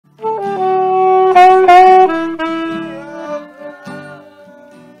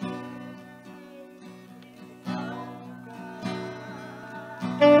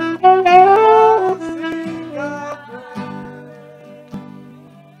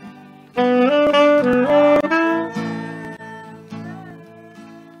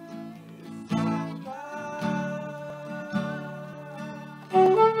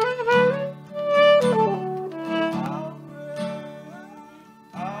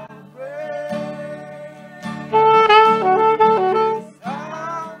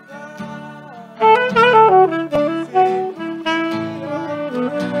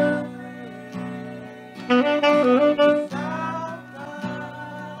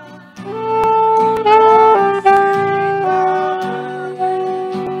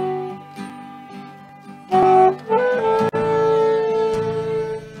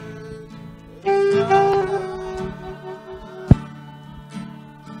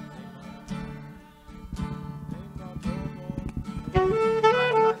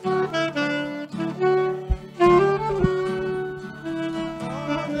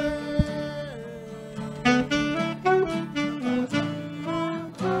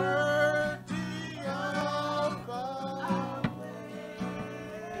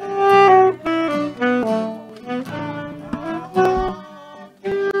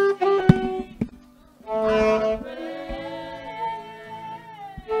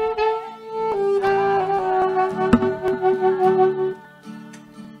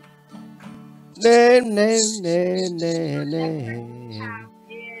name.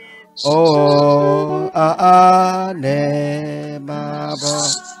 Oh, name,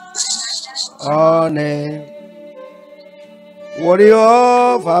 oh, name. Worthy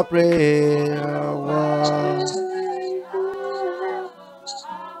of our prayer.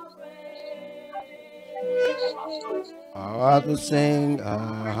 Our heart will sing,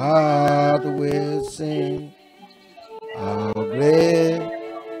 our heart will sing, our great.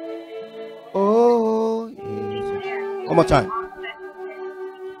 Oh, yes. One more time.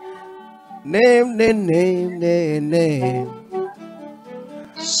 Name, name, name, name, name.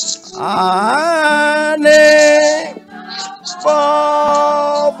 Our name,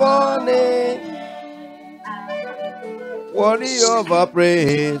 for name. Worthy of our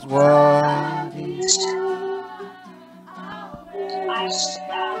praise, worthy.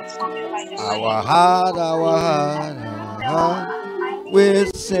 Our heart will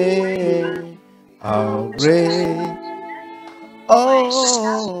sing how great,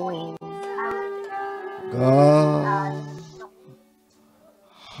 oh God.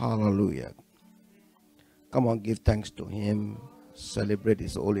 Hallelujah. Come on, give thanks to Him. Celebrate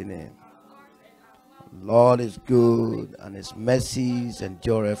His holy name. Lord is good, and His mercies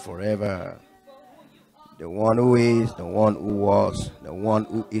endure forever. The one who is, the one who was, the one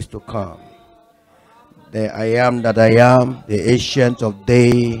who is to come. The I am that I am, the ancient of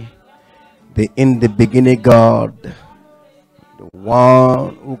day, the in the beginning God, the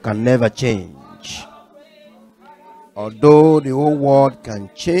one who can never change. Although the whole world can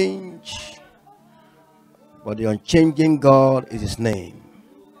change, but the unchanging God is His name.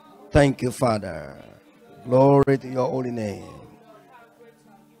 Thank you, Father. Glory to your holy name.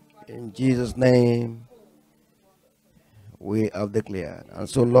 In Jesus' name, we have declared. And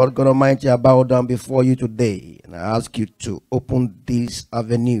so, Lord God Almighty, I bow down before you today, and I ask you to open this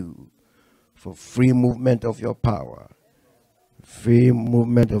avenue for free movement of your power, free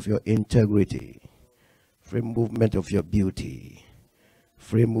movement of your integrity, free movement of your beauty,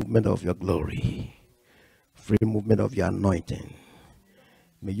 free movement of your glory, free movement of your anointing.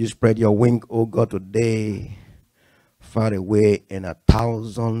 May you spread your wing, O God, today far away in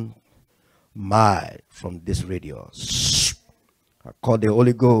 1,000 miles from this radius. I call the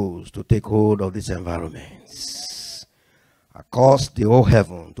Holy Ghost to take hold of this environment. I cause the whole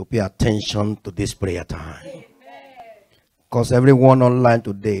heaven to pay attention to this prayer time. Cause everyone online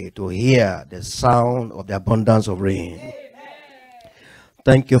today to hear the sound of the abundance of rain.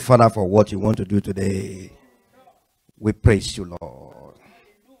 Thank you, Father, for what you want to do today. We praise you, Lord.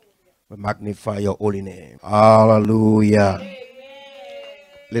 We magnify your holy name. Hallelujah.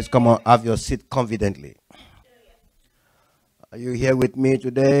 Let's come on, have your seat confidently. Are you here with me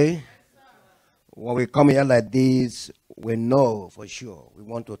today? When we come here like this, we know for sure we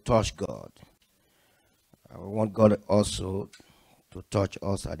want to touch God. We want God also to touch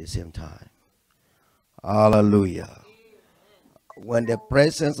us at the same time. Hallelujah. When the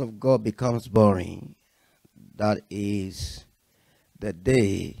presence of God becomes boring, that is the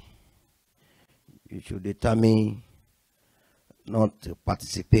day you should determine not to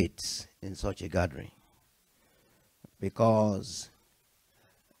participate in such a gathering. Because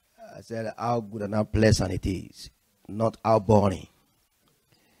I said how good and how pleasant it is, not how boring.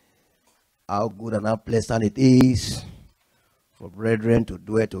 How good and how pleasant it is for brethren to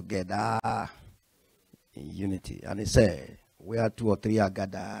dwell together in unity. And he said, where 2 or 3 are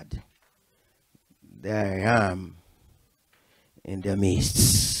gathered, there I am in their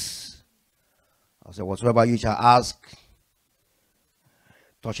midst. I said, whatsoever you shall ask,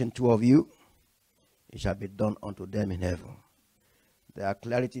 touching 2 of you, it shall be done unto them in heaven. There are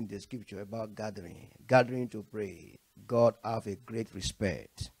clarity in the scripture about gathering to pray. God have a great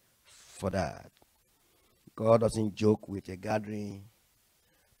respect for that. God doesn't joke with a gathering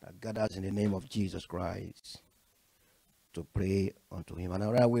that gathers in the name of Jesus Christ to pray unto him. And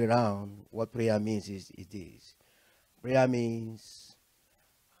around way around, what prayer means is this. Prayer means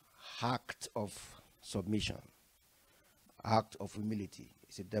act of submission, act of humility.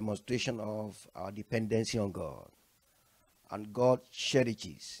 It's a demonstration of our dependency on God. And God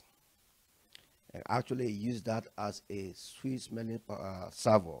cherishes. And actually use that as a sweet-smelling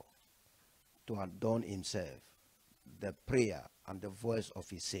savor to adorn himself, the prayer and the voice of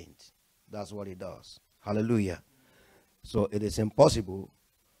his saints. That's what he does. Hallelujah. So it is impossible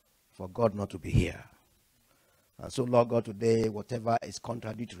for God not to be here. And so, Lord God, today, whatever is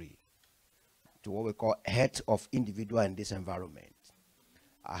contradictory to what we call head of individual in this environment,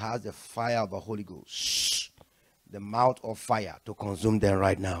 I have the fire of the Holy Ghost, the mouth of fire to consume them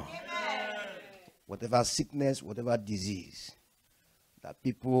right now. Amen. Whatever sickness, whatever disease, that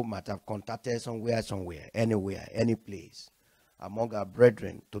people might have contacted somewhere, anywhere, any place. Among our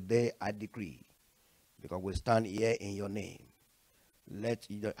brethren, today I decree, because we stand here in your name, let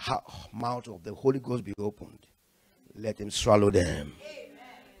the mouth of the Holy Ghost be opened. Let him swallow them.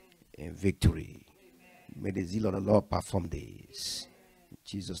 In victory. May the zeal of the Lord perform this. In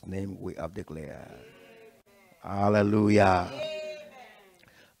Jesus' name we have declared. Hallelujah.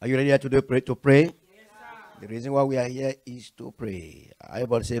 Are you ready to pray? Yes, the reason why we are here is to pray.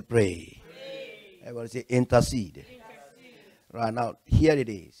 Everybody say pray. Everybody say intercede. Right now, here it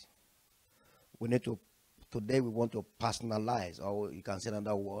is. We need to, today we want to personalize, or you can say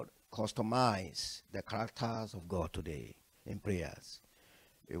another word, customize the characters of God today in prayers.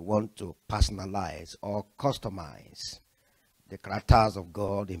 We want to personalize or customize the characters of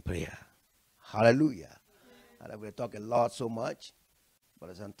God in prayer. Hallelujah. And we talk a lot so much, but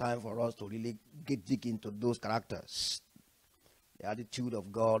it's time for us to really dig into those characters, the attitude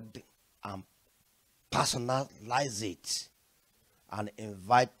of God, and personalize it and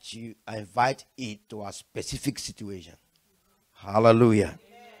invite it to a specific situation. Hallelujah.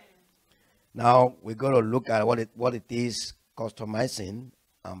 Now we're going to look at what it is customizing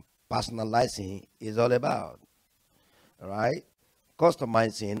and personalizing is all about. All right?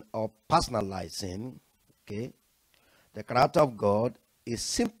 Customizing or personalizing, okay, the character of God is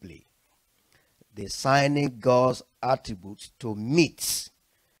simply designing God's attributes to meet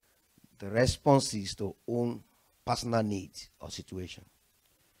the responses to own personal needs or situation.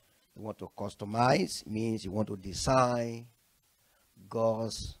 You want to customize means you want to design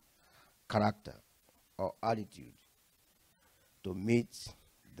God's character or attitude to meet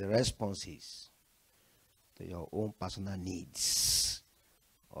the responses to your own personal needs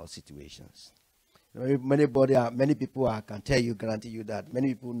or situations. Many people I can tell you, guarantee you that many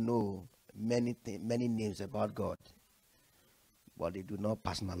people know many names about God, but they do not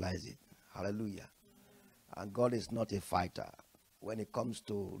personalize it. Hallelujah. And God is not a fighter. When it comes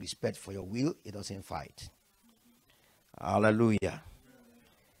to respect for your will, he doesn't fight. Hallelujah.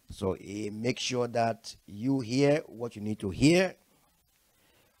 So make sure that you hear what you need to hear.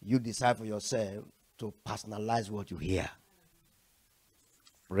 You decide for yourself to personalize what you hear.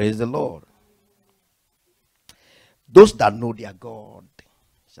 Praise the Lord. Those that know their God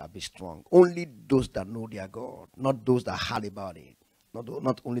shall be strong. Only those that know their God, not those that heard about it.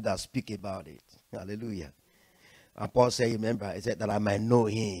 Not only that speak about it. Hallelujah. And Paul said, remember, he said that I might know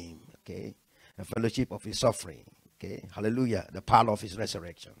him. Okay. The fellowship of his suffering. Okay. Hallelujah. The power of his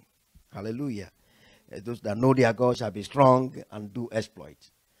resurrection. Hallelujah. Those that know their God shall be strong and do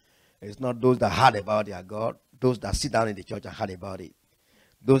exploits. It's not those that heard about their God, those that sit down in the church and heard about it.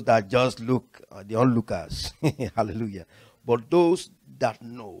 Those that just look, the onlookers. Hallelujah. But those that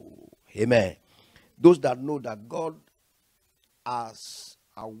know, amen. Those that know that God as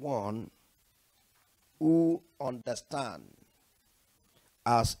a one who understand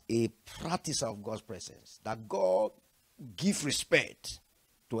as a practice of God's presence, that God give respect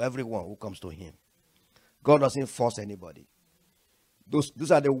to everyone who comes to him. God doesn't force anybody.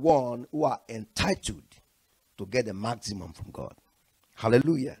 Those are the ones who are entitled to get the maximum from God.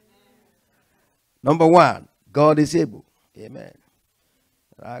 Hallelujah. Number one, God is able. Amen.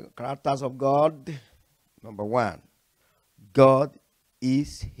 Right? Characters of God. Number one, God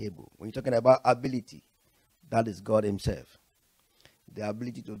is able. When you're talking about ability, that is God himself. The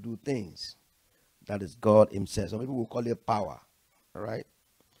ability to do things, that is God himself. Some people will call it power. All right?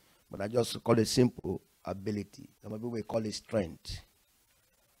 But I just call it simple ability. Some people will call it strength.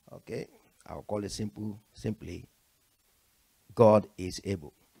 Okay? I'll call it simply, God is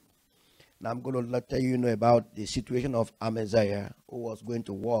able. Now I'm going to let you know about the situation of Amaziah, who was going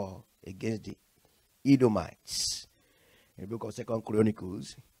to war against the Edomites. In the book of 2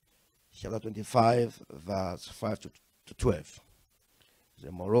 Chronicles, chapter 25, verse 5 to 12.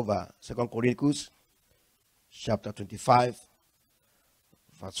 So moreover, 2 Chronicles, chapter 25,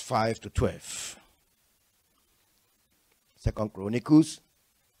 verse 5 to 12. 2 Chronicles,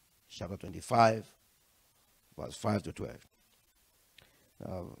 chapter 25, verse 5 to 12.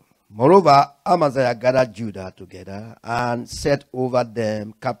 Moreover, Amaziah gathered Judah together and set over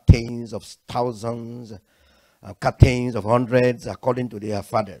them captains of thousands, captains of hundreds, according to their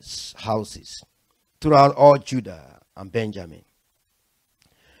fathers' houses, throughout all Judah and Benjamin.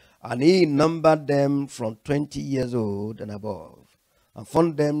 And he numbered them from 20 years old and above, and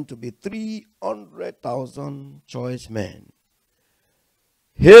found them to be 300,000 choice men.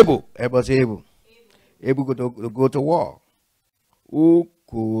 Able to go to war, who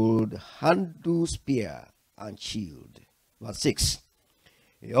could handle spear and shield. Verse 6.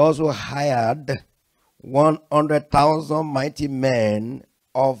 He also hired 100,000 mighty men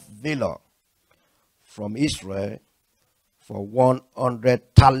of valor from Israel for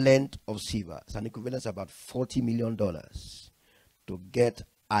 100 talent of silver. It's an equivalent of about $40 million to get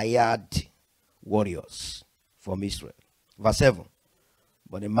hired warriors from Israel. Verse 7.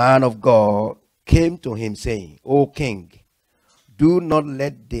 But the man of God came to him saying, O king, do not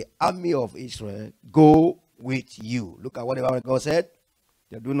let the army of Israel go with you. Look at what the man of God said.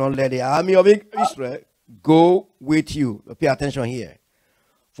 Do not let the army of Israel go with you. Pay attention here.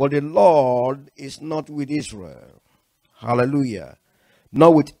 For the Lord is not with Israel. Hallelujah.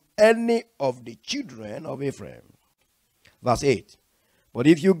 Not with any of the children of Ephraim. Verse 8. But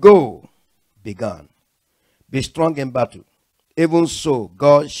if you go, be gone. Be strong in battle. Even so,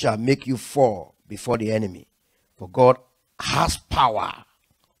 God shall make you fall before the enemy. For God has power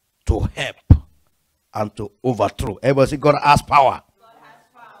to help and to overthrow. Everybody say, God has power. God has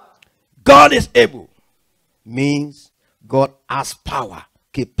power. God is able. Means God has power,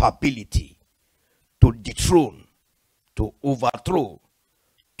 capability to dethrone, to overthrow,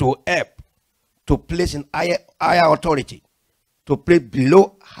 to help, to place in higher authority, to place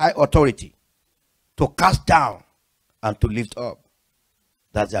below high authority, to cast down and to lift up.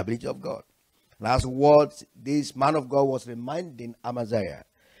 That's the ability of God. That's what this man of God was reminding Amaziah.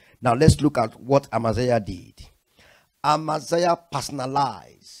 Now let's look at what Amaziah did. Amaziah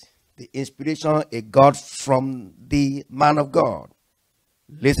personalized the inspiration he got from the man of God.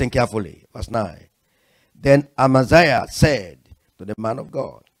 Listen carefully. Verse 9. Then Amaziah said to the man of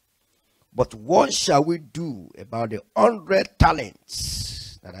God, but what shall we do about the 100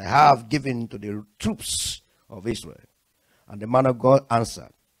 talents that I have given to the troops of Israel? And the man of God answered,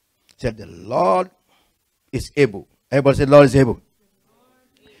 said, the Lord is able. Everybody say, Lord is able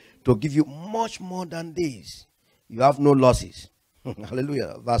to give you much more than this. You have no losses.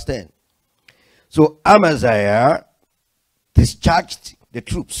 Hallelujah. Verse 10. So Amaziah discharged the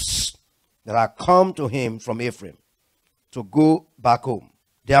troops that had come to him from Ephraim to go back home.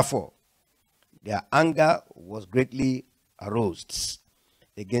 Therefore, their anger was greatly aroused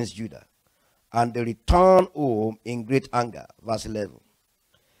against Judah, and they returned home in great anger. Verse 11.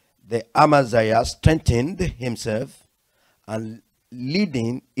 The Amaziah strengthened himself, and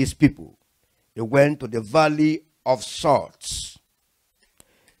leading his people, he went to the valley of swords.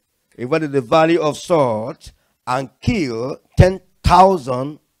 He went to the valley of swords and killed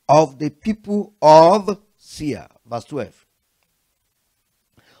 10,000 of the people of Seir. Verse 12.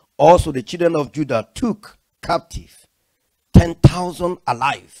 Also the children of Judah took captive 10,000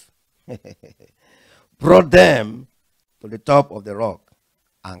 alive, brought them to the top of the rock,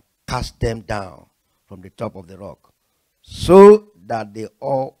 and cast them down from the top of the rock, so that they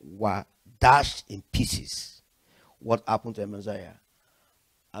all were dashed in pieces. What happened to Amaziah?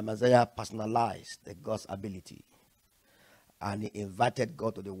 Amaziah personalized the God's ability, and he invited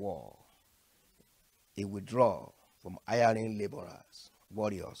God to the war. He withdrew from hiring laborers,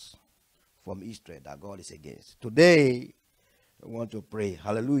 warriors from Israel that God is against. Today, I want to pray.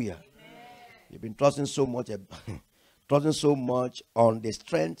 Hallelujah. Amen. You've been trusting so much on the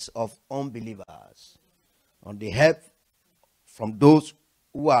strength of unbelievers, on the help from those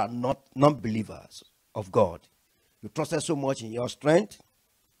who are not non-believers of God. You trusted so much in your strength,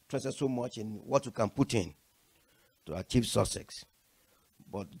 trusted so much in what you can put in to achieve success.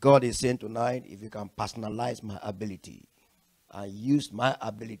 But God is saying tonight, if you can personalize my ability and use my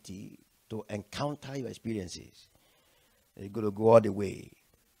ability to encounter your experiences, you're going to go all the way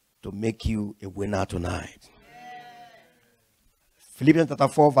to make you a winner tonight. Yeah. Philippians chapter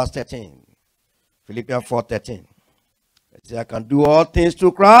 4 verse 13. Philippians 4:13. It says, I can do all things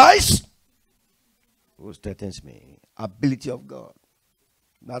through Christ who strengthens me. Ability of God.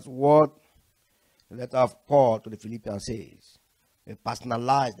 That's what the letter of Paul to the Philippians says. They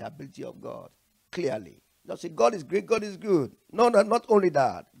personalize the ability of God clearly. Don't say God is great, God is good. No, not only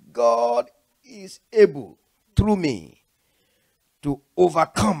that. God is able through me to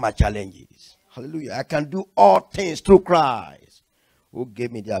overcome my challenges. Hallelujah. I can do all things through Christ who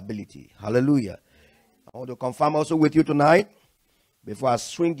gave me the ability. Hallelujah. I want to confirm also with you tonight before I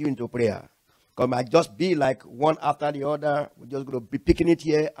swing you into prayer. Because it might just be like one after the other. We're just going to be picking it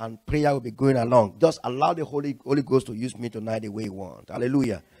here and prayer will be going along. Just allow the Holy Ghost to use me tonight the way you want.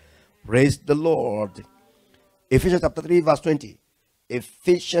 Hallelujah. Praise the Lord. Ephesians chapter 3 verse 20.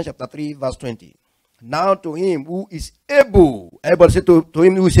 Ephesians chapter 3 verse 20. Now to him who is able. Everybody say to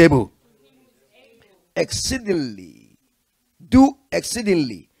him who is able. Exceedingly. Do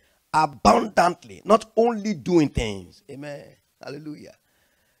exceedingly. Abundantly. Not only doing things. Amen. Hallelujah.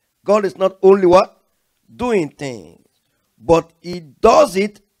 God is not only what? Doing things. But he does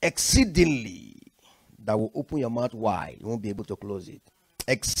it exceedingly. that will open your mouth wide. You won't be able to close it.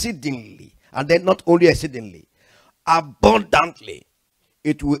 Exceedingly. And then not only exceedingly, abundantly.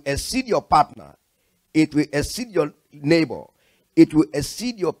 It will exceed your partner. It will exceed your neighbor. It will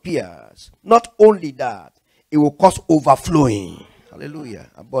exceed your peers. Not only that, it will cause overflowing. Hallelujah.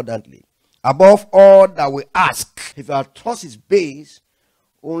 Abundantly. Above all that we ask. If our trust is based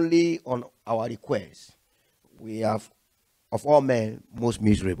only on our request, we have, of all men, most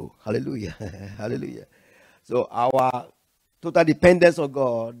miserable. Hallelujah. Hallelujah. So our total dependence on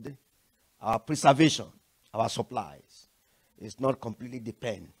God, our preservation, our supplies, is not completely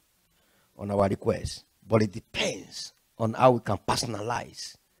depend on our request, but it depends on how we can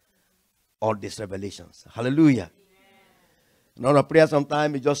personalize all these revelations. Hallelujah. In our prayer,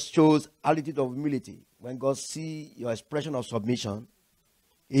 sometimes it just shows attitude of humility. When God sees your expression of submission,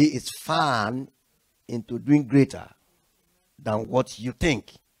 He is fan into doing greater than what you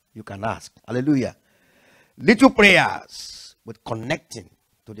think you can ask. Hallelujah. Little prayers with connecting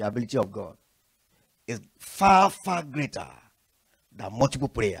to the ability of God is far, far greater than multiple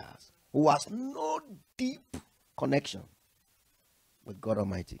prayers who has no deep connection with God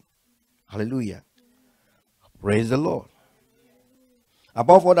Almighty. Hallelujah. Praise the Lord.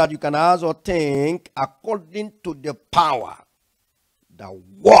 Above all that you can ask or think according to the power that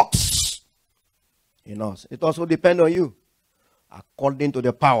works in us. It also depends on you. According to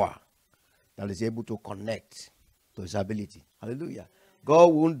the power that is able to connect to His ability. Hallelujah. God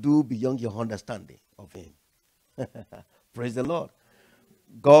won't do beyond your understanding of Him. Praise the Lord.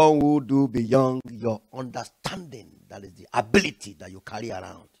 God will do beyond your understanding. That is the ability that you carry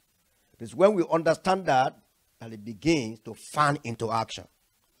around. It's when we understand that it begins to fan into action.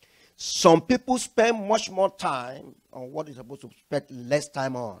 Some people spend much more time on what is supposed to spend less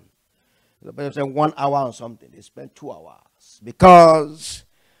time on. They spend 1 hour on something. They spend 2 hours. Because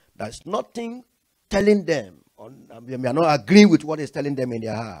there's nothing telling them, or they are not agreeing with what is telling them in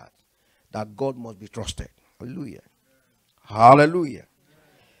their heart, that God must be trusted. Hallelujah. Hallelujah.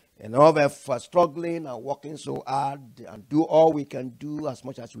 And all of us struggling and working so hard and do all we can do as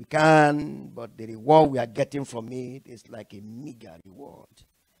much as we can, but the reward we are getting from it is like a meager reward.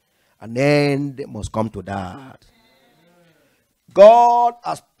 An end must come to that. God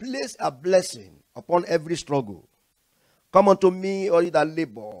has placed a blessing upon every struggle. Come unto me, all you that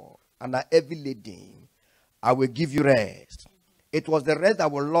labor and are heavy laden, I will give you rest. It was the rest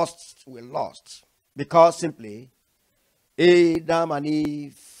that we lost because simply Adam and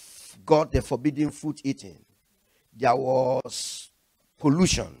Eve got the forbidden fruit eating. There was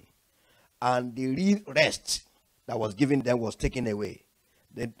pollution, and the real rest that was given them was taken away.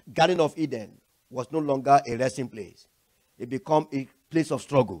 The Garden of Eden was no longer a resting place. It became a place of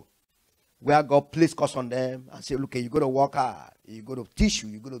struggle, where God placed curse on them and said, look, you got to work hard. You got to teach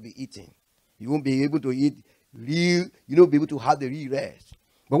you got to be eating. You won't be able to eat real, you won't be able to have the real rest.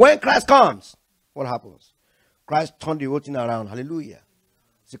 But when Christ comes, what happens? Christ turned the whole thing around. Hallelujah.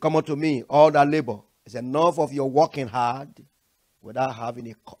 So come unto me, all that labor. It's enough of your working hard without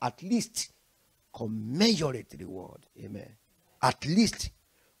having at least commensurate reward. Amen. At least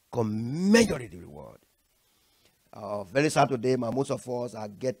commensurate reward. Very sad today, most of us are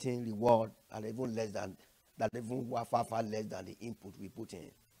getting reward and even less than that, even far, far less than the input we put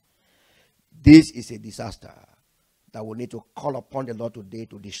in. This is a disaster that we need to call upon the Lord today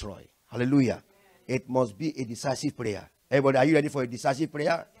to destroy. Hallelujah. It must be a decisive prayer. Everybody, are you ready for a decisive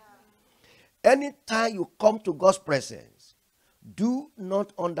prayer? Yeah. Anytime you come to God's presence, do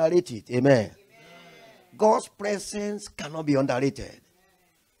not underrate it. Amen. Amen. God's presence cannot be underrated.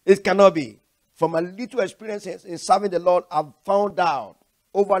 It cannot be. From my little experiences in serving the Lord, I've found out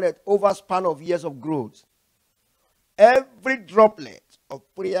over span of years of growth, every droplet of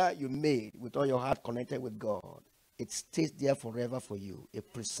prayer you made with all your heart connected with God, it stays there forever for you.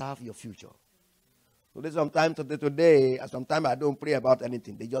 It preserves your future. So sometimes today, sometimes I don't pray about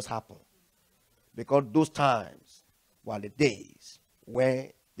anything. They just happen. Because those times were the days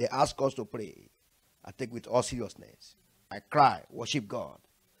when they ask us to pray. I take with all seriousness. I cry, worship God.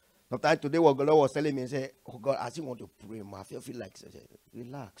 Sometimes today what God was telling me, say, oh God, I still want to pray. I feel like,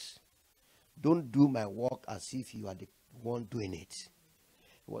 relax. Don't do my work as if you are the one doing it.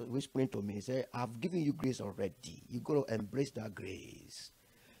 He was whispering to me, he said, I've given you grace already. You got to embrace that grace.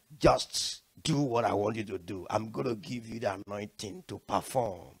 Just do what I want you to do. I'm going to give you the anointing to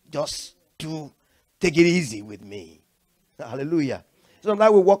perform. Just take it easy with me. Hallelujah.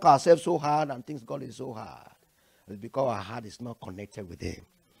 Sometimes we work ourselves so hard and think God is so hard. It's because our heart is not connected with Him.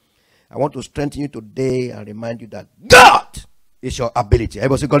 I want to strengthen you today and remind you that God is your ability.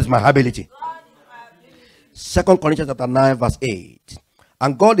 Everybody say, God is my ability. 2 Corinthians chapter 9 verse 8.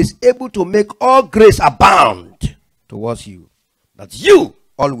 And God is able to make all grace abound towards you. That you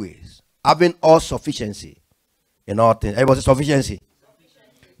always having all sufficiency in all things. Everybody say sufficiency.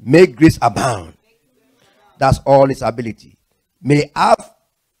 Make grace abound. That's all his ability. May have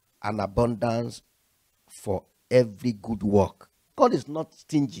an abundance for every good work. God is not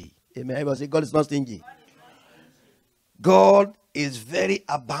stingy. Amen. Everybody say God is not stingy. God is very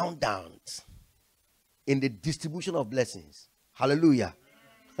abundant in the distribution of blessings. Hallelujah.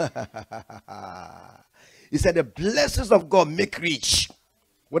 He said the blessings of God make rich,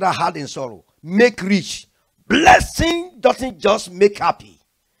 whether hard in sorrow. Make rich. Blessing doesn't just make happy.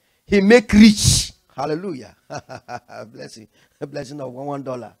 He make rich. Hallelujah. Blessing. A blessing of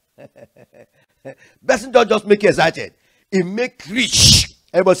 $1. Blessing don't just make you excited. It make rich.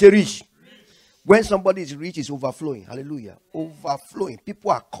 Everybody say rich. When somebody is rich, it's overflowing. Hallelujah. Overflowing.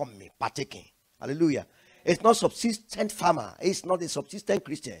 People are coming, partaking. Hallelujah. It's not subsistent farmer. It's not a subsistent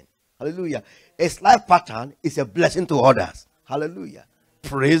Christian. Hallelujah. Its life pattern is a blessing to others. Hallelujah.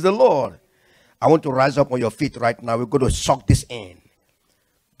 Praise the Lord. I want to rise up on your feet right now. We're going to suck this in.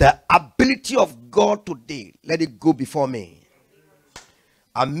 The ability of God today, let it go before me.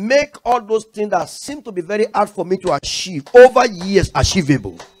 And make all those things that seem to be very hard for me to achieve over years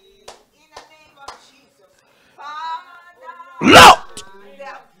achievable. Lord!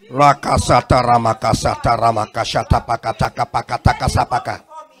 Rakasata ramakasata ramakashata pakataka pakataka sapaka.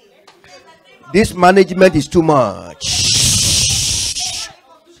 This management is too much.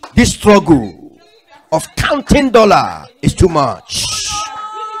 This struggle of counting dollar is too much.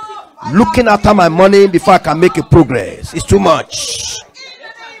 Looking after my money before I can make a progress is too much.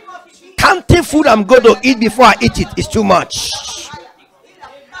 Counting food I'm going to eat before I eat it is too much.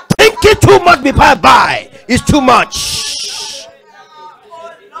 Thinking too much before I buy is too much.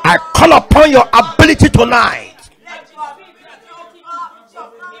 I call upon your ability tonight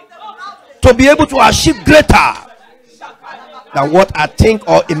to be able to achieve greater than what I think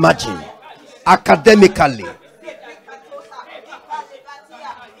or imagine academically,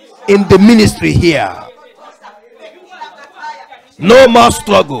 in the ministry here. No more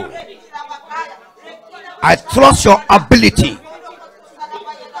struggle. I trust your ability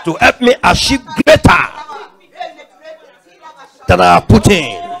to help me achieve greater than I have put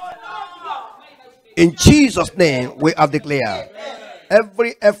in. In Jesus' name, we have declared.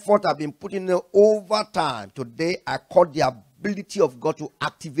 Every effort I've been putting in over time, today I call the ability of God to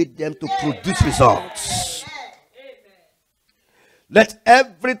activate them to produce results. Let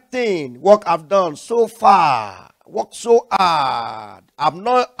everything work I've done so far, work so hard, I'm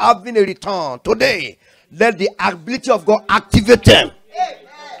not having a return. Today, let the ability of God activate them.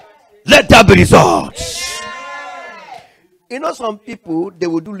 Let there be results. You know, some people, they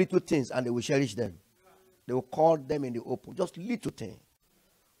will do little things and they will cherish them. They will call them in the open, just little things.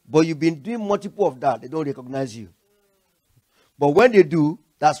 But you've been doing multiple of that, they don't recognize you. But when they do,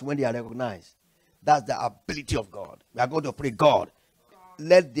 that's when they are recognized. That's the ability of God. We are going to pray, God,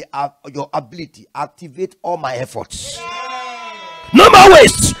 let your ability activate all my efforts. No more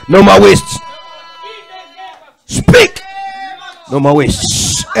waste. No more waste. Speak. No more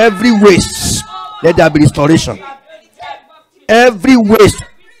waste. Every waste, let there be restoration. Every waste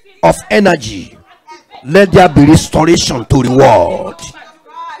of energy, let there be restoration to reward.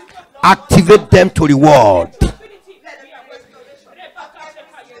 Activate them to reward.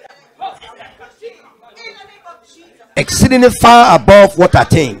 Exceedingly far above what I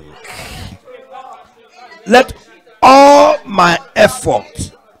think. Let all my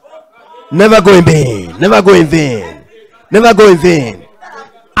effort never go in vain. Never go in vain. Never go in vain.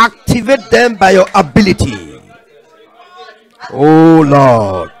 Activate them by your ability. Oh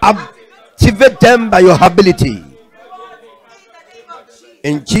Lord. Activate them by your ability.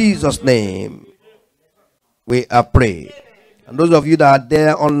 In Jesus' name, we are praying. And those of you that are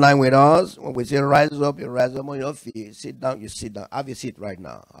there online with us, when we say rise up, you rise up on your feet. Sit down, you sit down. Have your seat right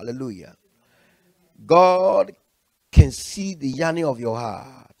now. Hallelujah. God can see the yearning of your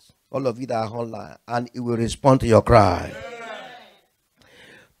heart. All of you that are online, and He will respond to your cry.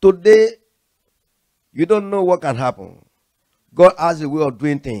 Today, you don't know what can happen. God has a way of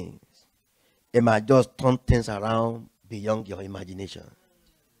doing things. It might just turn things around beyond your imagination.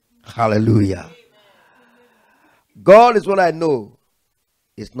 Hallelujah. God is what I know.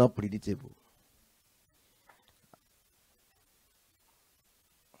 It's not predictable.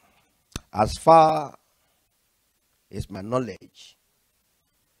 As far as my knowledge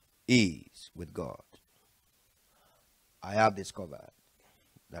is with God, I have discovered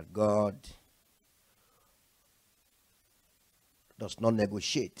that God does not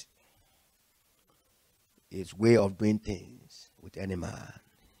negotiate His way of doing things with any man.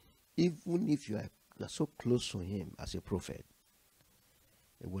 Even if you are so close to him as a prophet,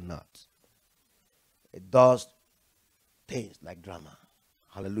 it will not. It does things like drama.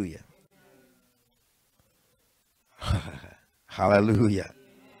 Hallelujah. Hallelujah.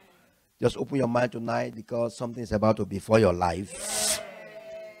 Just open your mind tonight, because something is about to befall your life.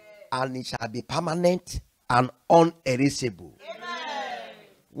 And it shall be permanent and unerasable.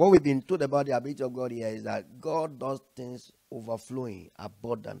 What we've been told about the ability of God here is that God does things overflowing,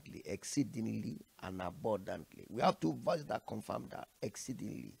 abundantly, exceedingly, and abundantly. We have two verses that confirm that: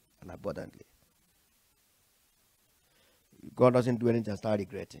 exceedingly and abundantly. God doesn't do anything and start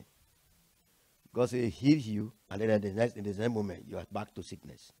regretting. God says He heals you, and then in the next moment you are back to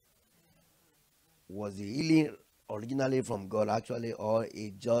sickness. Was the healing originally from God actually, or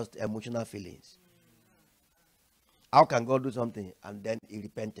it just emotional feelings? How can God do something and then He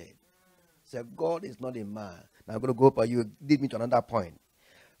repented? So God is not a man. Now I'm going to go up, but you lead me to another point.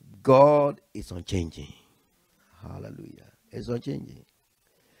 God is unchanging. Hallelujah. It's unchanging.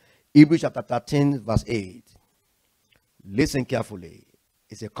 Hebrews chapter 13 verse 8. Listen carefully.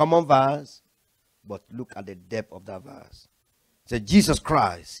 It's a common verse, but look at the depth of that verse. It says Jesus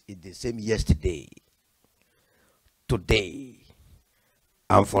Christ is the same yesterday, today,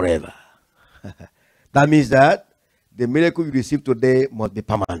 and forever. That means that the miracle you receive today must be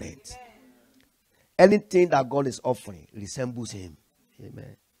permanent. Anything that God is offering resembles Him.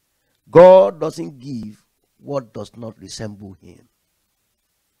 Amen. God doesn't give what does not resemble Him.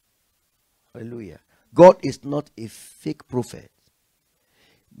 Hallelujah. God is not a fake prophet.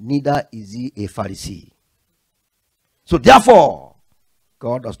 Neither is He a Pharisee. So therefore,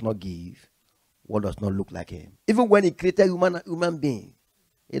 God does not give what does not look like Him. Even when He created human being,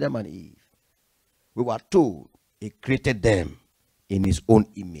 Adam and Eve, we were told He created them in His own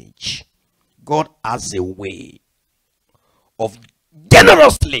image. God has a way of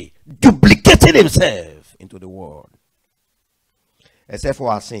generously duplicating Himself into the world. Except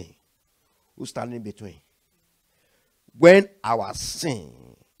for our sin. Who's standing between? When our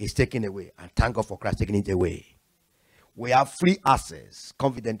sin is taken away, and thank God for Christ taking it away, we have free access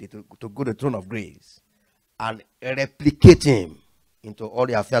confidently to go to the throne of grace and replicate Him into all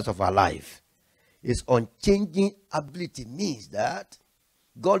the affairs of our life. His unchanging ability means that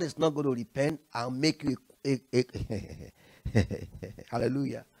God is not going to repent and make you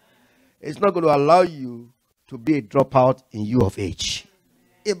hallelujah. It's not going to allow you to be a dropout in you of age.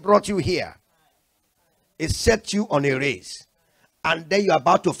 It brought you here. It set you on a race. And then you're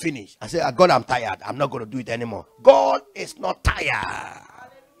about to finish. I say, God, I'm tired. I'm not going to do it anymore. God is not tired.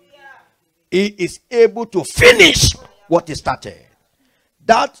 He is able to finish what He started.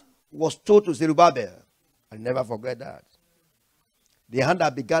 That was told to Zerubbabel. I'll never forget that. The hand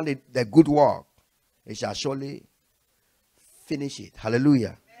that began the good work, it shall surely finish it.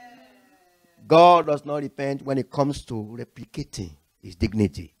 Hallelujah. God does not repent when it comes to replicating His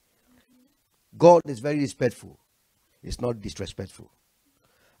dignity. God is very respectful. It's not disrespectful.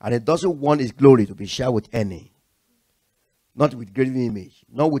 And He doesn't want His glory to be shared with any. Not with graven image.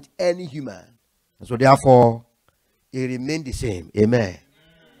 Not with any human. And so therefore, He remained the same. Amen.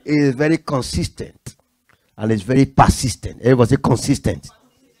 He is very consistent. And is very persistent. Everybody say consistent.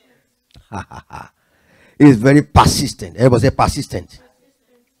 He is very persistent. Everybody say persistent.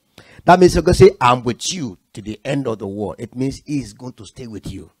 That means you're going to say, I'm with you to the end of the world. It means He is going to stay with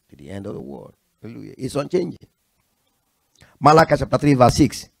you to the end of the world. Hallelujah. It's unchanging. Malachi chapter 3 verse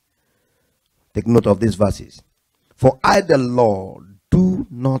 6. Take note of these verses. For I, the Lord, do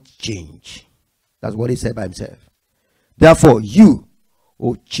not change. That's what He said by Himself. Therefore, you,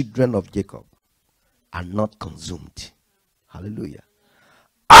 O children of Jacob, are not consumed. Hallelujah.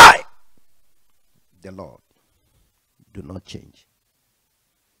 I, the Lord, do not change.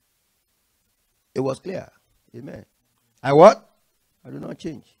 It was clear. Amen. I what? I do not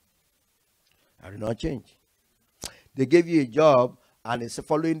change. I do not change. They gave you a job, and the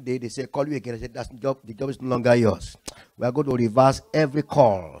following day they say, call you again. I said, the job is no longer yours. We are going to reverse every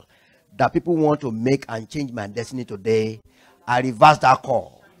call that people want to make and change my destiny today. I reverse that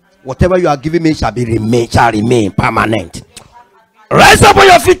call. Whatever you are giving me shall remain permanent. Rise up on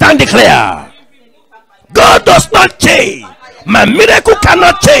your feet and declare, God does not change. My miracle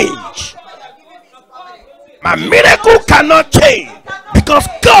cannot change. My miracle cannot change because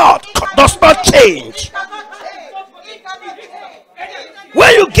God does not change.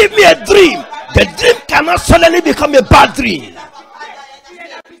 When you give me a dream, the dream cannot suddenly become a bad dream.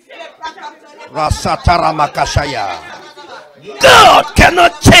 Rasatara Makashaya. God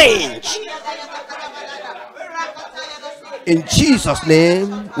cannot change. In Jesus'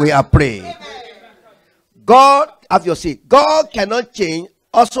 name we are praying. God Have your seat. God cannot change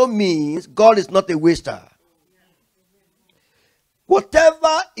also means God is not a waster.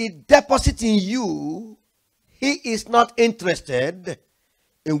 Whatever He deposits in you, He is not interested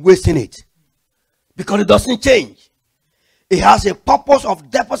in wasting it. Because it doesn't change. He has a purpose of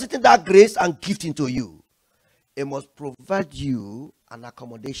depositing that grace and gift into you. It must provide you an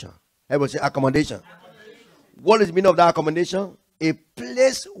accommodation. Everybody say accommodation. What is the meaning of that accommodation? A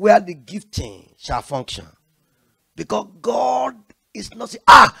place where the gifting shall function. Because God is not saying,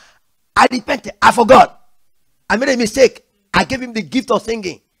 I repented, I forgot, I made a mistake, I gave him the gift of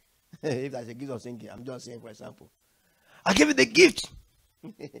singing. If that's a gift of singing, I'm just saying, for example, I gave him the gift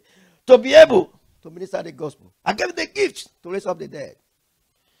to be able to minister the gospel. I gave him the gift to raise up the dead.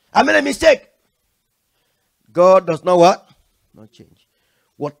 I made a mistake. God does not what? Not change.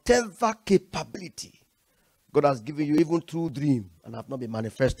 Whatever capability God has given you, even through dream, and have not been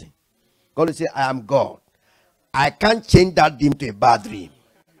manifesting, God will say, I am God. I can't change that dream to a bad dream.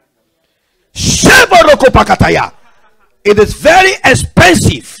 It is very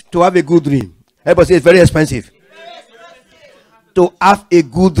expensive to have a good dream. Everybody say it's very expensive. To have a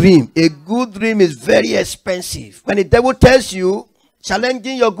good dream. A good dream is very expensive. When the devil tells you,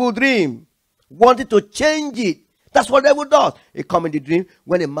 challenging your good dream, wanting to change it, that's what the devil does. He comes in the dream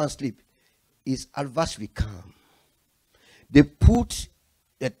when a man sleeps. His adversary come. They put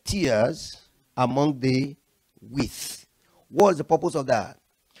the tears among the wheat. What is the purpose of that?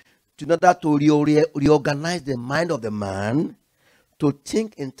 In order to reorganize the mind of the man to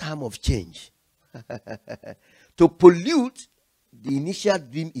think in time of change. To pollute the initial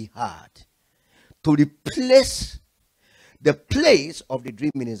dream he had. To replace the place of the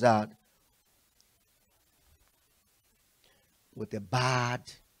dream in his heart with a bad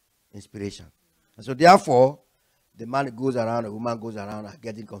inspiration. And so therefore, the man goes around, the woman goes around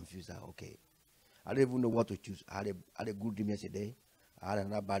getting confused. Okay, I don't even know what to choose. I had a good dream yesterday. I had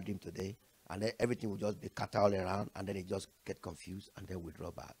another bad dream today. And then everything will just be cut all around. And then it just get confused and then withdraw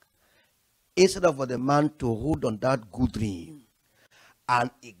back. Instead of for the man to hold on that good dream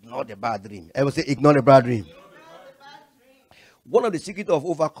and ignore the bad dream. Ever say ignore the bad dream? One of the secrets of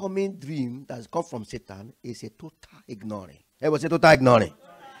overcoming dream that has come from Satan is a total ignoring. Ever say total ignoring?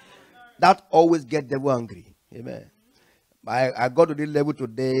 That always gets the devil angry. Amen. I got to this level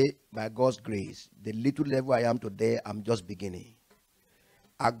today by God's grace. The little level I am today, I'm just beginning.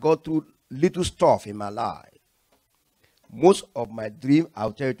 I go through little stuff in my life. Most of my dreams,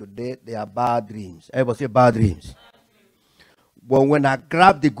 I'll tell you today, they are bad dreams. Everybody say bad dreams. But when I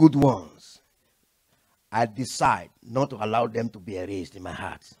grab the good ones, I decide not to allow them to be erased in my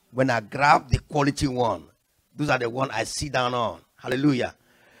heart. When I grab the quality one, those are the ones I sit down on. Hallelujah.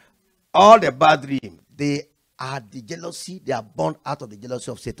 All the bad dreams, they are the jealousy, they are born out of the jealousy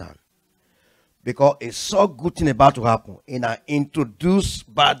of Satan. Because it's so good thing about to happen. And I introduce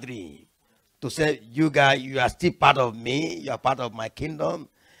bad dream to say, you guys, you are still part of me. You are part of my kingdom.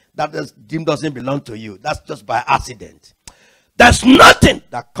 That dream doesn't belong to you. That's just by accident. There's nothing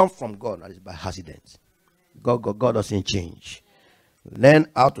that comes from God that is by accident. God doesn't change. Learn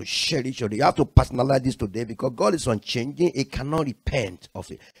how to share each other. You have to personalize this today because God is unchanging. He cannot repent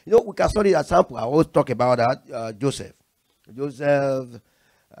of it. You know, we can study an example. I always talk about that. Joseph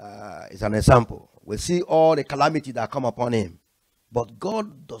is an example. We see all the calamities that come upon him. But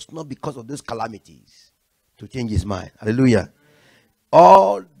God does not, because of those calamities, to change his mind. Hallelujah.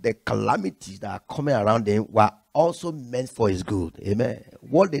 All the calamities that are coming around him were also meant for his good. Amen.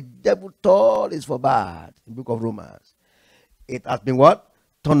 What the devil thought is for bad, in the book of Romans, it has been what?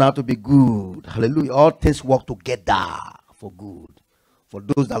 Turned out to be good. Hallelujah. All things work together for good. For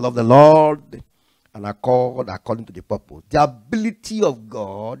those that love the Lord and are called according to the purpose. The ability of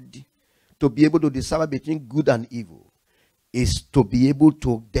God to be able to decide between good and evil is to be able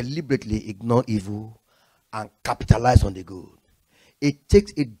to deliberately ignore evil and capitalize on the good. It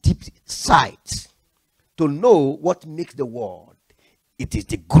takes a deep sight to know what makes the world. It is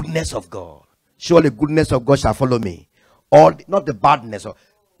the goodness of God. Surely the goodness of God shall follow me. Or not the badness of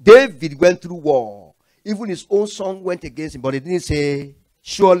David went through war. Even his own son went against him, but he didn't say,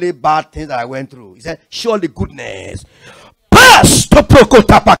 surely bad things that I went through. He said, surely goodness.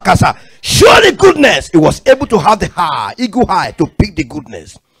 Surely goodness. He was able to have the eagle eye to pick the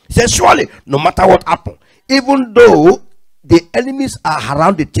goodness. He said, surely, no matter what happened, even though the enemies are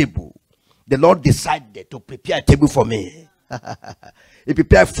around the table, the Lord decided to prepare a table for me. He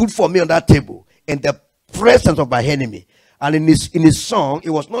prepared food for me on that table in the presence of my enemy. And in his song, he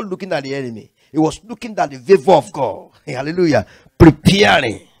was not looking at the enemy. He was looking at the favor of God. Hallelujah.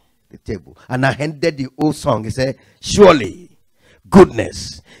 Preparing the table. And I ended the old song. He said, surely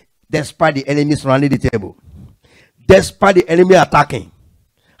goodness, despite the enemies surrounding the table, Despite the enemy attacking.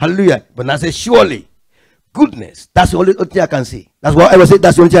 Hallelujah. But I say, surely, goodness. That's the only thing I can see. That's what I will say.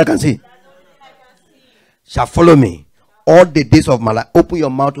 That's the only thing I can see. Shall follow me all the days of my life. Open your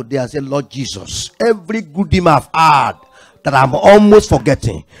mouth today and say, Lord Jesus, every good thing I've had that I'm almost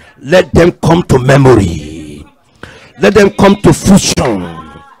forgetting, let them come to memory. Let them come to fruition.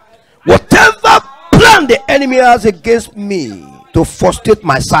 Whatever plan the enemy has against me to frustrate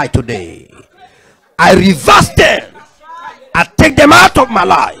my sight today, I reverse them. I take them out of my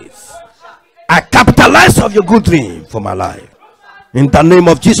life. I capitalize of your good dream for my life. In the name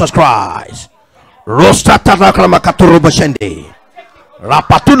of Jesus Christ.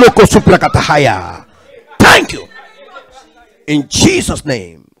 Thank you. In Jesus'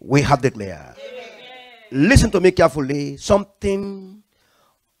 name, we have declared. Listen to me carefully. Something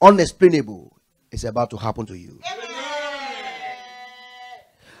unexplainable is about to happen to you.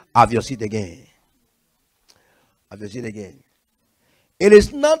 Have your seat again. Have your seat again. It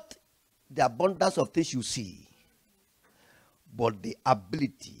is not the abundance of things you see, but the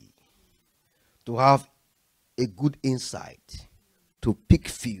ability to have a good insight to pick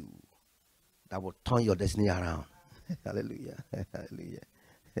few that will turn your destiny around. Hallelujah. Hallelujah.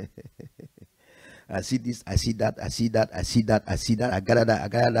 I see this, I see that, I see that, I see that, I see that, I gather that, I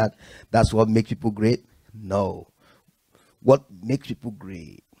gather that. That's what makes people great? No. What makes people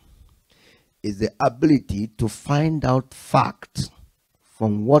great is the ability to find out facts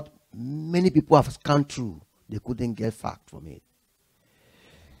from what many people have scanned through. They couldn't get fact from it.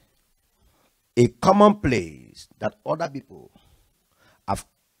 A common place that other people have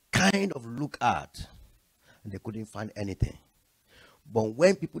kind of looked at and they couldn't find anything. But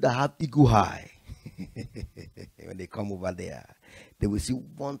when people that have ego high, when they come over there, they will see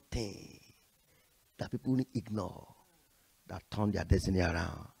one thing that people ignore that turn their destiny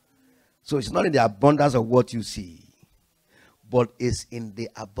around. So it's not in the abundance of what you see, but it's in the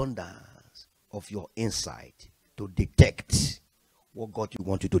abundance of your insight to detect what God you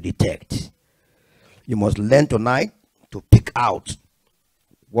want you to detect. You must learn tonight to pick out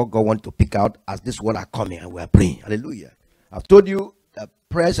what God wants to pick out as this word are coming and we are praying. Hallelujah. I've told you the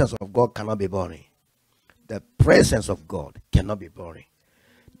presence of God cannot be boring. The presence of God cannot be boring.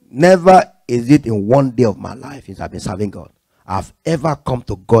 Never is it in one day of my life since I've been serving God I've ever come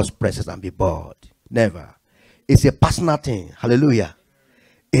to God's presence and be bored. Never. It's a personal thing. Hallelujah.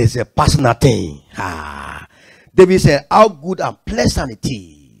 It's a personal thing. David said, how good and pleasant it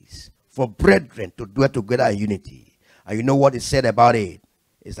is for brethren to dwell together in unity. And you know what is said about it?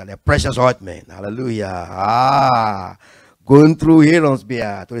 It's like a precious ointment. Hallelujah. Going through Aaron's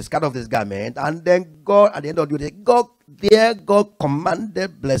beard to the skirt of this garment. And then God, at the end of the day, God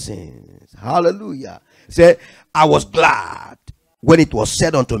commanded blessings. Hallelujah. He said, I was glad when it was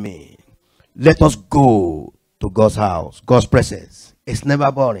said unto me, let us go to God's house, God's presence. It's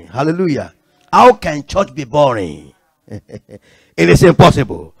never boring. Hallelujah. How can church be boring? It is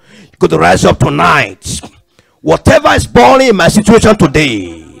impossible. You could rise up tonight. Whatever is boring in my situation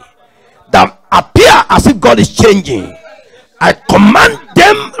today, that appear as if God is changing, I command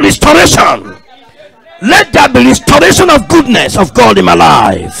them restoration. Let there be restoration of goodness of God in my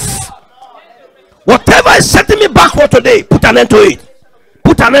life. Whatever is setting me backward today, put an end to it.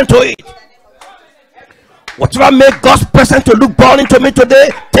 Put an end to it. Whatever make God's presence to look boring to me today,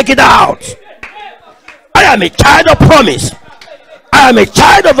 take it out. I am a child of promise. I am a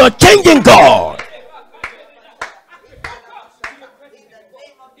child of a changing God.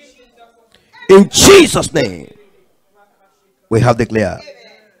 In Jesus' name, we have declared.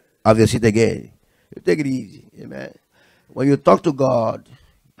 Have your seat again. You take it easy. Amen. When you talk to God,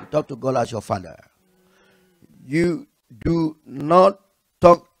 you talk to God as your Father. You do not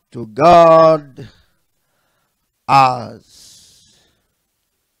talk to God as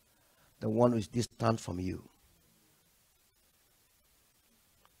the one who is distant from you.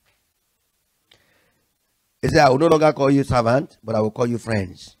 He said, I will no longer call you servant, but I will call you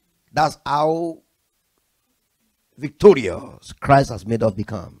friends. That's how victorious Christ has made us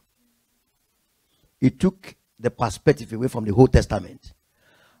become. He took the perspective away from the Old Testament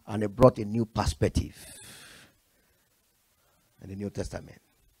and he brought a new perspective in the New Testament.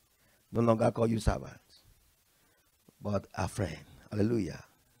 No longer call you servants, but a friend. Hallelujah.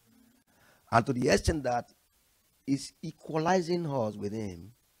 And to the extent that he's equalizing us with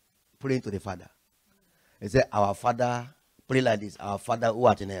him, praying to the Father. He said, our Father, pray like this, our Father who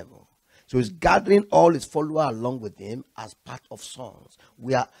art in heaven. So he's gathering all his followers along with him as part of sons.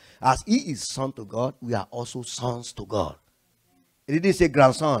 We are, as he is son to God, we are also sons to God. He didn't say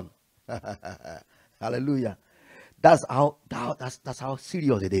grandson. Hallelujah. That's how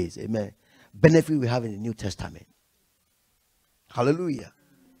serious it is. Amen. Benefit we have in the New Testament. Hallelujah.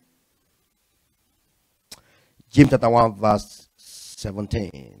 James chapter 1 verse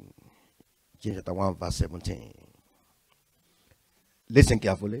 17. James chapter 1 verse 17. Listen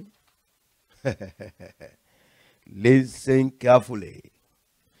carefully. Listen carefully.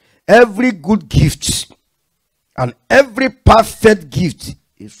 Every good gift and every perfect gift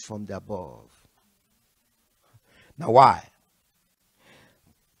is from the above. Now why?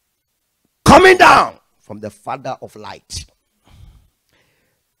 Coming down from the Father of light.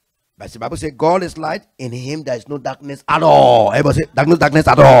 But the Bible says God is light, in him there is no darkness at all. Everybody say darkness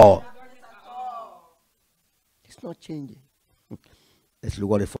at all. It's not changing. Let's look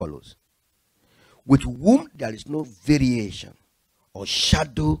what it follows. With whom there is no variation or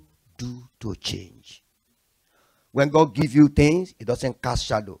shadow due to change. When God gives you things, it doesn't cast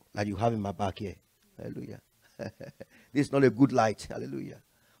shadow like you have in my back here. Hallelujah. This is not a good light. Hallelujah.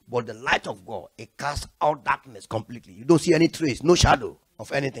 But the light of God, it casts out darkness completely. You don't see any trace, no shadow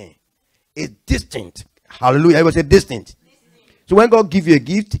of anything. It's distinct. Hallelujah. Everybody say distinct. So when God gives you a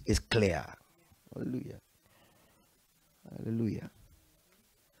gift, it's clear. Hallelujah. Hallelujah.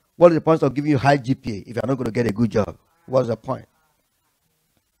 What is the point of giving you high GPA if you're not going to get a good job? What is the point?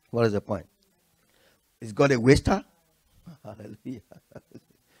 What is the point? Is God a waster? Hallelujah.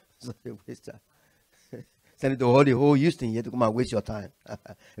 It's not a waster. Send it to the whole Houston here to come and waste your time.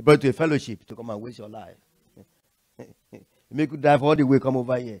 He brought it to a fellowship to come and waste your life. Make you drive all the way, come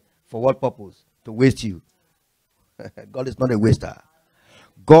over here. For what purpose? To waste you. God is not a waster.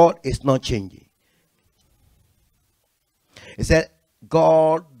 God is not changing. He said,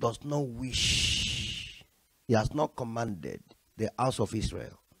 God does not wish. He has not commanded the house of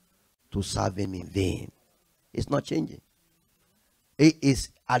Israel to serve him in vain. It's not changing. He is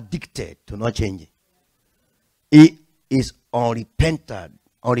addicted to not changing. He is unrepentant,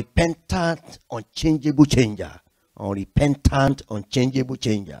 unchangeable changer. Unrepentant, unchangeable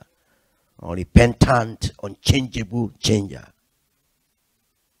changer. Unrepentant, unchangeable changer.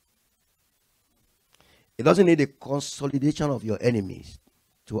 It doesn't need a consolidation of your enemies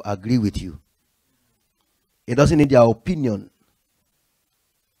to agree with you. It doesn't need their opinion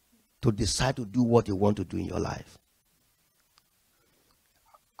to decide to do what you want to do in your life.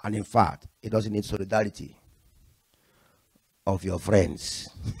 And in fact, it doesn't need solidarity of your friends,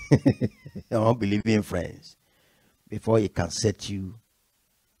 your unbelieving friends, before it can set you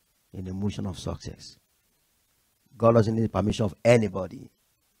in the motion of success. God doesn't need permission of anybody.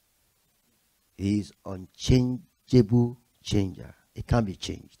 He is unchangeable changer. It can't be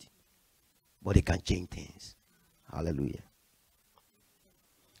changed, but he can change things. Hallelujah.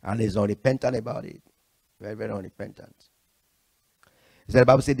 And he's unrepentant about it. Very, very unrepentant. He said, the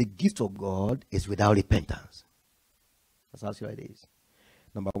Bible said the gift of God is without repentance. That's how it is.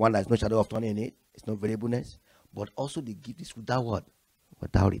 Number one, there's no shadow of turning in it. It's no variableness. But also the gift is without what?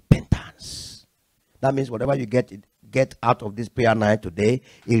 Without repentance. That means whatever you get out of this prayer night today,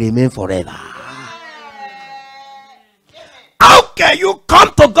 it remains forever. How can you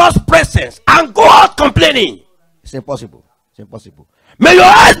come to God's presence and go out complaining? It's impossible. It's impossible. May your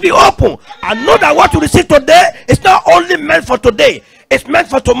eyes be open and know that what you receive today is not only meant for today. It's meant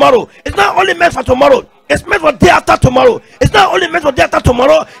for tomorrow. It's not only meant for tomorrow. It's meant for day after tomorrow. It's not only meant for day after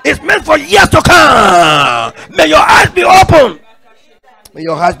tomorrow. It's meant for years to come. May your eyes be open. May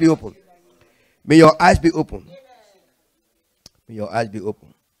your eyes be open. May your eyes be open. May your eyes be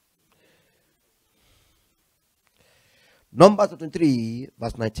open. Numbers 23,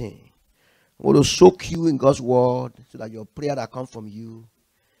 verse 19. I want to soak you in God's word so that your prayer that comes from you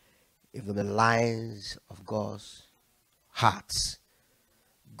is from the lines of God's heart.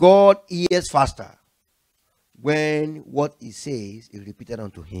 God hears faster when what he says is repeated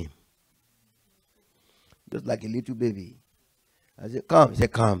unto him. Just like a little baby. I say, come. He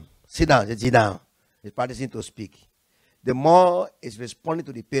said, come. Sit down. He said, sit down. He's practicing to speak. The more it's responding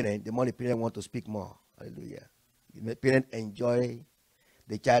to the parent, the more the parent wants to speak more. Hallelujah. The parent enjoy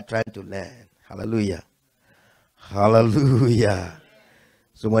the child trying to learn. Hallelujah. Hallelujah.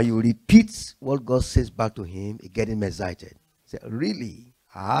 So when you repeat what God says back to him, it gets him excited. Say, really?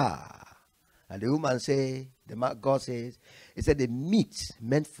 And the woman say, God says, he said the meat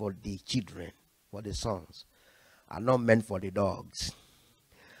meant for the children, for the sons, are not meant for the dogs.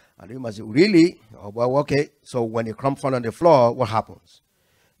 And the woman say, really? Oh, well, okay. So when the crumb fall on the floor, what happens?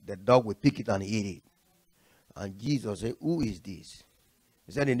 The dog will pick it and eat it. And Jesus said, who is this?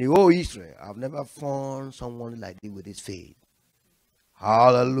 He said, in the whole Israel, I've never found someone like this with his faith.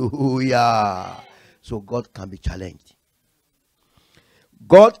 Hallelujah. So God can be challenged.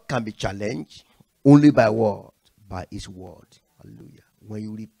 God can be challenged only by what? By his word. Hallelujah. When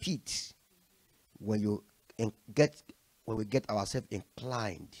you repeat, when when we get ourselves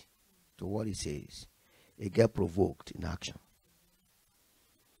inclined to what he says, it get provoked in action.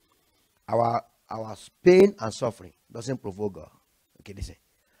 Our pain and suffering doesn't provoke God. Okay, listen.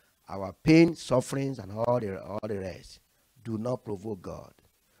 Our pain, sufferings, and all the rest do not provoke God.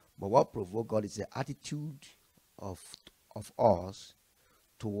 But what provoke God is the attitude of us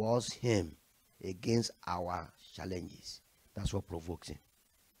towards him against our challenges. That's what provokes him.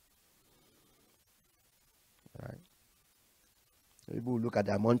 Right? People look at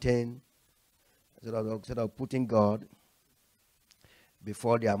their mountain, instead of putting God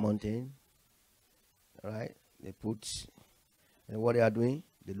before their mountain, right? They put, and what they are doing,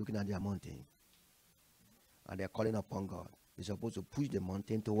 they're looking at their mountain, and they're calling upon God. They're supposed to push the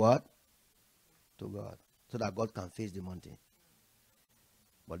mountain to what? To God, so that God can face the mountain.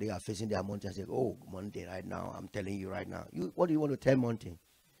 But they are facing their mountain and say, "Oh, mountain, right now, I'm telling you right now. What do you want to tell mountain?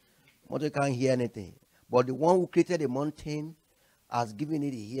 Mountain can't hear anything. But the one who created the mountain has given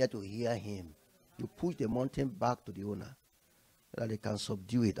it ear to hear him. You push the mountain back to the owner, so that they can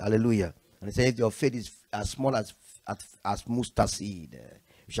subdue it." Hallelujah. And he says, if your faith is as small as mustard seed,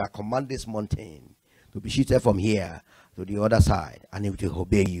 you shall command this mountain to be shifted from here to the other side, and it will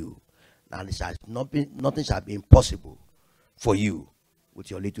obey you. And it shall nothing shall be impossible for you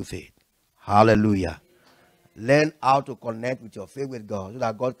with your little faith. Hallelujah. Learn how to connect with your faith with God, so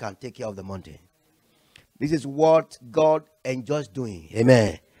that God can take care of the mountain. This is what God enjoys doing.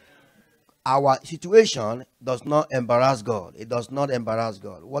 Amen. Our situation does not embarrass God. It does not embarrass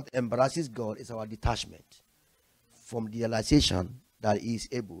God. What embarrasses God is our detachment from the realization that he is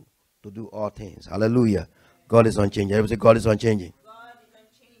able to do all things. Hallelujah. God is unchanging. Everybody say God is unchanging. God is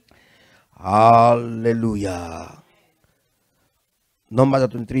unchanging. Hallelujah. Numbers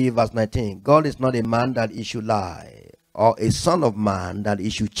 23 verse 19. God is not a man that he should lie, or a son of man that he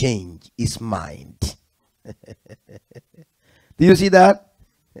should change his mind. Do you see that?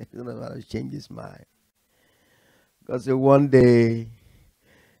 He doesn't know how to change his mind. Because one day,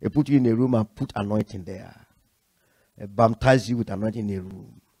 he put you in a room and put anointing there. He baptize you with anointing in a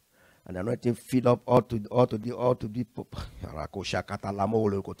room. And the anointing fill up all to the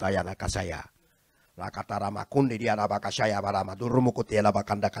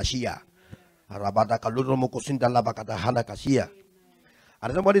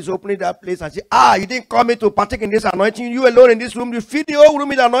and somebody's opening that place and say, you didn't come in to partake in this anointing. You alone in this room. You feed the whole room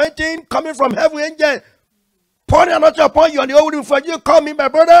with anointing coming from heaven, angel. Pour the anointing upon you and the whole room for you. Come in, my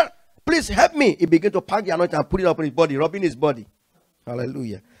brother. Please help me. He began to pack the anointing and put it up on his body, rubbing his body.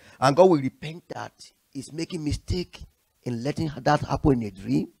 Hallelujah. And God will repent that he's making mistake in letting that happen in a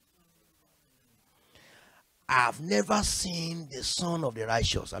dream. I've never seen the son of the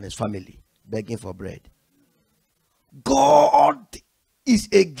righteous and his family begging for bread. God is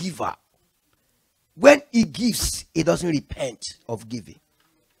a giver. When he gives, he doesn't repent of giving.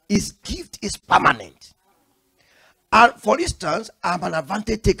 His gift is permanent. And for instance, I'm an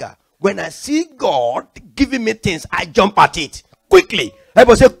advantage taker. When I see God giving me things, I jump at it quickly.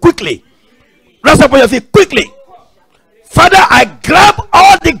 Everybody say quickly. Rise up on your feet quickly. Father, I grab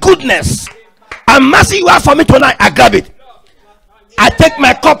all the goodness and mercy you have for me tonight. I grab it. I take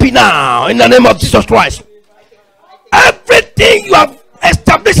my copy now in the name of Jesus Christ. Everything you have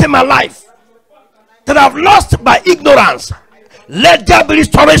established in my life that I've lost by ignorance, let there be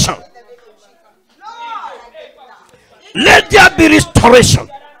restoration. Let there be restoration.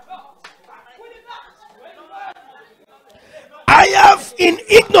 I have in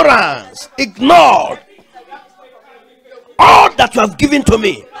ignorance ignored all that you have given to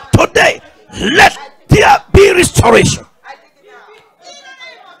me. Today, let there be restoration.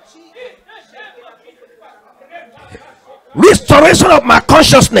 Restoration of my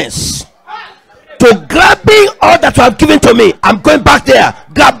consciousness to grabbing all that you have given to me. I'm going back there.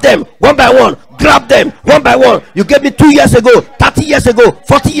 Grab them one by one. Grab them one by one. You gave me 2 years ago, 30 years ago,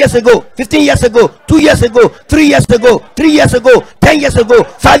 40 years ago, 15 years ago, 2 years ago, 3 years ago, 3 years ago, 10 years ago,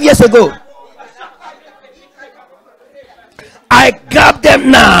 5 years ago. I grab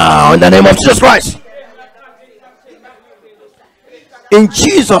them now in the name of Jesus Christ. In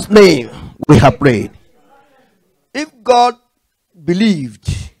Jesus' name we have prayed. If God believed,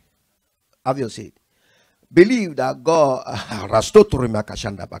 have you said, believe that God,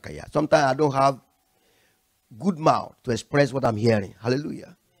 sometimes I don't have good mouth to express what I'm hearing.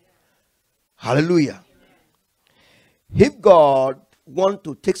 Hallelujah. Hallelujah. If God want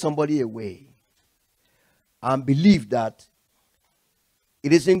to take somebody away and believe that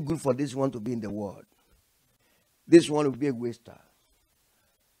it isn't good for this one to be in the world, this one will be a waster.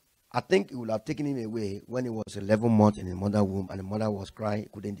 I think he would have taken him away when he was 11 months in his mother's womb and the mother was crying,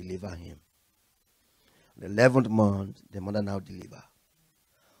 couldn't deliver him. The 11th month, the mother now delivered.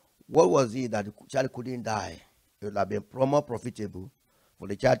 What was it that the child couldn't die? It would have been more profitable for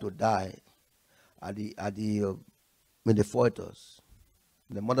the child to die at the in the fetus,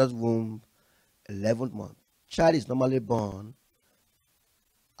 in the mother's womb, 11th month. Child is normally born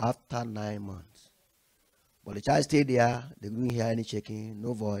after 9 months. But the child stayed there. They didn't hear any shaking,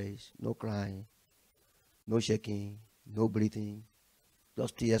 no voice, no crying, no shaking, no breathing,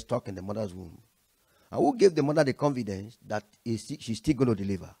 just tears stuck in the mother's womb. And who gave the mother the confidence that she's still going to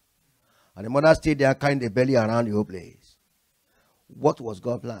deliver? And the mother stayed there carrying the belly around the whole place. What was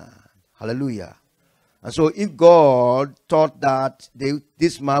God's plan? Hallelujah. And so if God thought that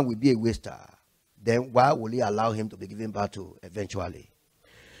this man would be a waster, then why will he allow him to be given birth to eventually?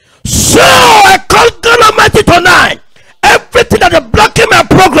 So I call God Almighty tonight. Everything that is blocking my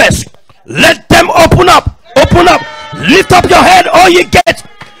progress, let them open up. Open up. Lift up your head, all ye gates,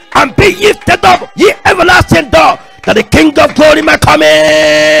 and be lifted up, ye everlasting door, that the King of glory may come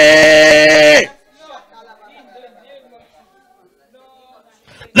in.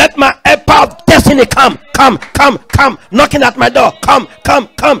 Let my helper of destiny come, knocking at my door, come,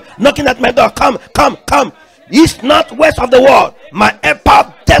 knocking at my door, come. East, north, west of the world, my helper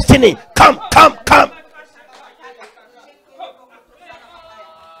of destiny, come.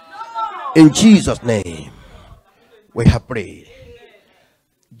 In Jesus' name, we have prayed.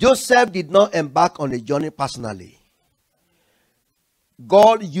 Joseph did not embark on the journey personally.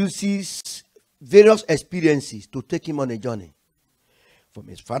 God uses various experiences to take him on a journey. From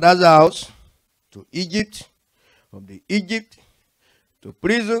his father's house to Egypt, from the Egypt to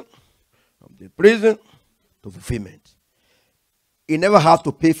prison, from the prison to fulfillment. He never had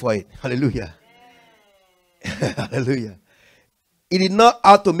to pay for it. Hallelujah. Hallelujah. He did not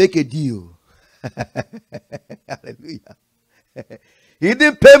have to make a deal. Hallelujah. He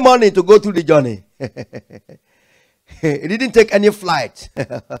didn't pay money to go through the journey. He didn't take any flight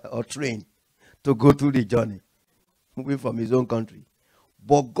or train to go through the journey, moving from his own country.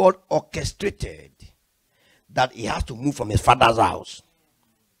 But God orchestrated that he has to move from his father's house.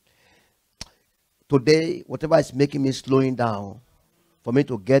 Today, whatever is making me slowing down, for me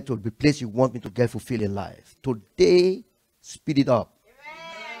to get to the place you want me to get fulfilled in life, today, speed it up.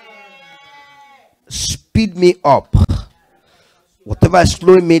 Speed me up. Whatever is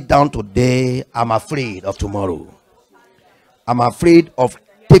slowing me down today, I'm afraid of tomorrow. I'm afraid of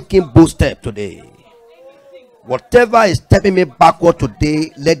taking bold steps today. Whatever is stepping me backward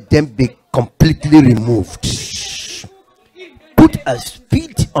today, let them be completely removed. Put a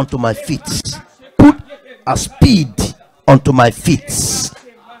speed onto my feet. Put a speed onto my feet.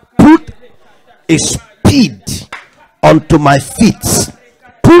 Put a speed onto my feet.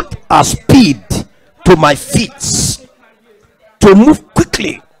 Put a speed to my feet. To move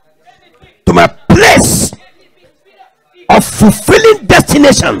quickly to my place of fulfilling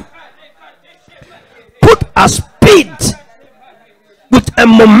destination. Put a speed with a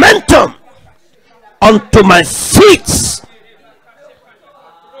momentum onto my feet.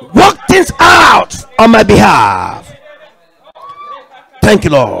 Work things out on my behalf. Thank you,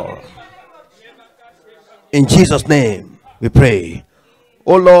 Lord. In Jesus' name we pray.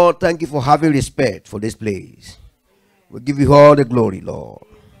 Oh Lord, thank you for having respect for this place. We give you all the glory, Lord.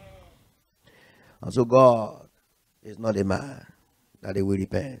 And so God is not a man that he will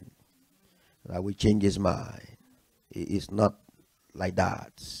repent, that will change his mind. He is not like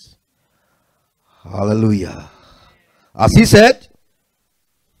that. Hallelujah. As he said,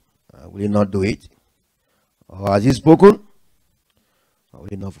 will he not do it? Or has he spoken? Or will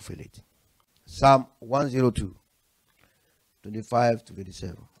he not fulfill it? Psalm 102, 25 to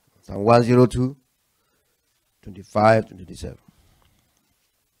 27. Psalm 102, 25 to 27.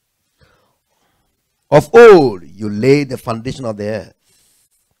 Of old you laid the foundation of the earth,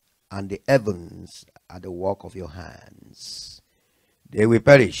 and the heavens are the work of your hands. They will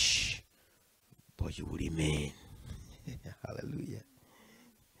perish, but you will remain. Hallelujah.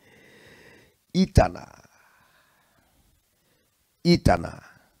 Eternal,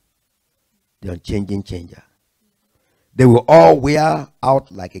 the unchanging changer. They will all wear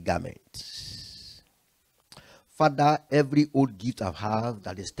out like a garment. Father, every old gift I have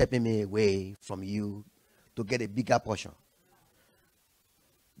that is stepping me away from you to get a bigger portion,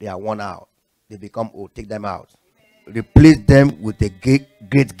 they are worn out. They become old. Take them out. Replace them with a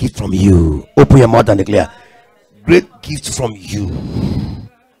great gift from you. Open your mouth and declare, great gift from you.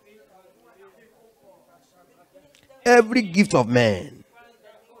 Every gift of man,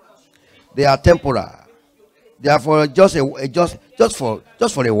 they are temporal. They are for just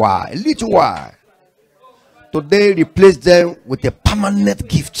for a while, a little while. Today, replace them with a permanent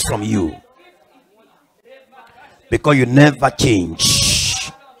gift from you. Because you never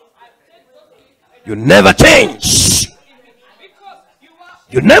change. You never change.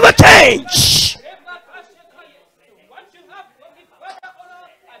 You never change.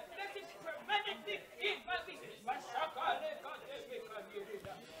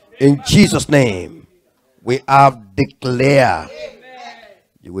 In Jesus' name, we have declared.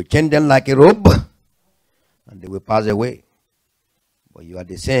 You will change them like a robe, and they will pass away. But you are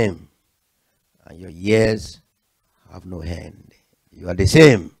the same, and your years have no hand. You are the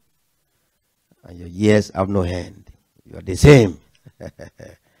same, and your years have no hand. You are the same,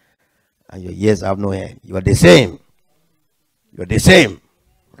 and your years have no hand. You are the same. You are the same.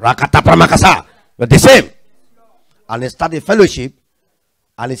 Rakata pramakasa. You are the same. And they start a fellowship,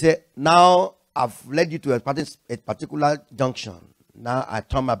 and he said, now I've led you to a particular junction. Now I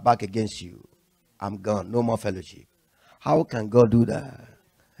turn my back against you. I'm gone. No more fellowship. How can God do that?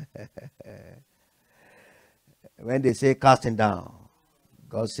 When they say casting down,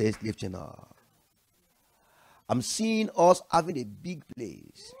 God says lifting up. I'm seeing us having a big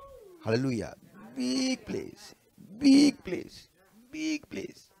place. Hallelujah. Big place. Big place. Big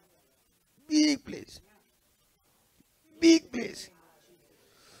place. Big place. Big place.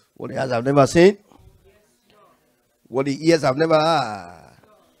 What the eyes have never seen. What the ears have never heard.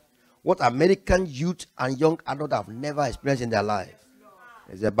 What American youth and young adults have never experienced in their life.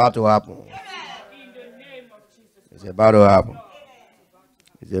 It's about to happen. It's about to happen.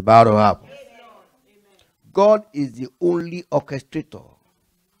 It's about to happen. God is the only orchestrator,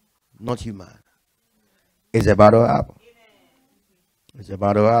 not human. It's about to happen. It's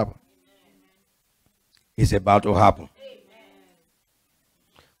about to happen. It's about to happen.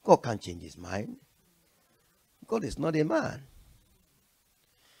 God can't change his mind. God is not a man.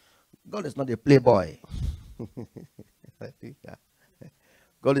 God is not a playboy.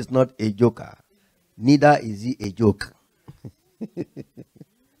 God is not a joker. Neither is he a joke.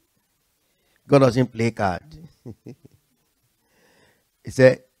 God doesn't play card. He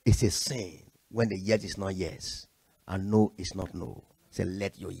said, it's a sin when the yes is not yes and no is not no. He said,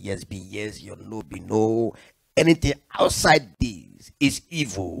 let your yes be yes, your no be no. Anything outside this is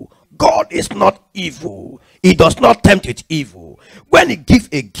evil. God is not evil. He does not tempt with evil. When he gives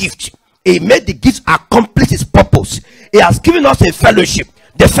a gift, he made the gift accomplish its purpose. He has given us a fellowship.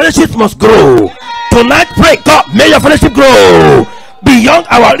 The fellowship must grow. Tonight, pray, God, may your fellowship grow beyond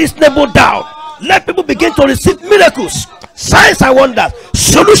our reasonable doubt. Let people begin to receive miracles, signs and wonders,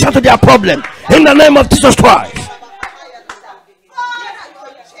 solution to their problem in the name of Jesus Christ.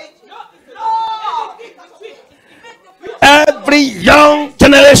 Every young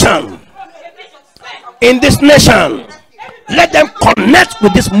generation in this nation, let them connect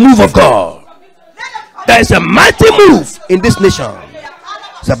with this move of God. There is a mighty move in this nation.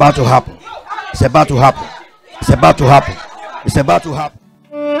 It's about to happen. It's about to happen. It's about to happen. It's about to happen.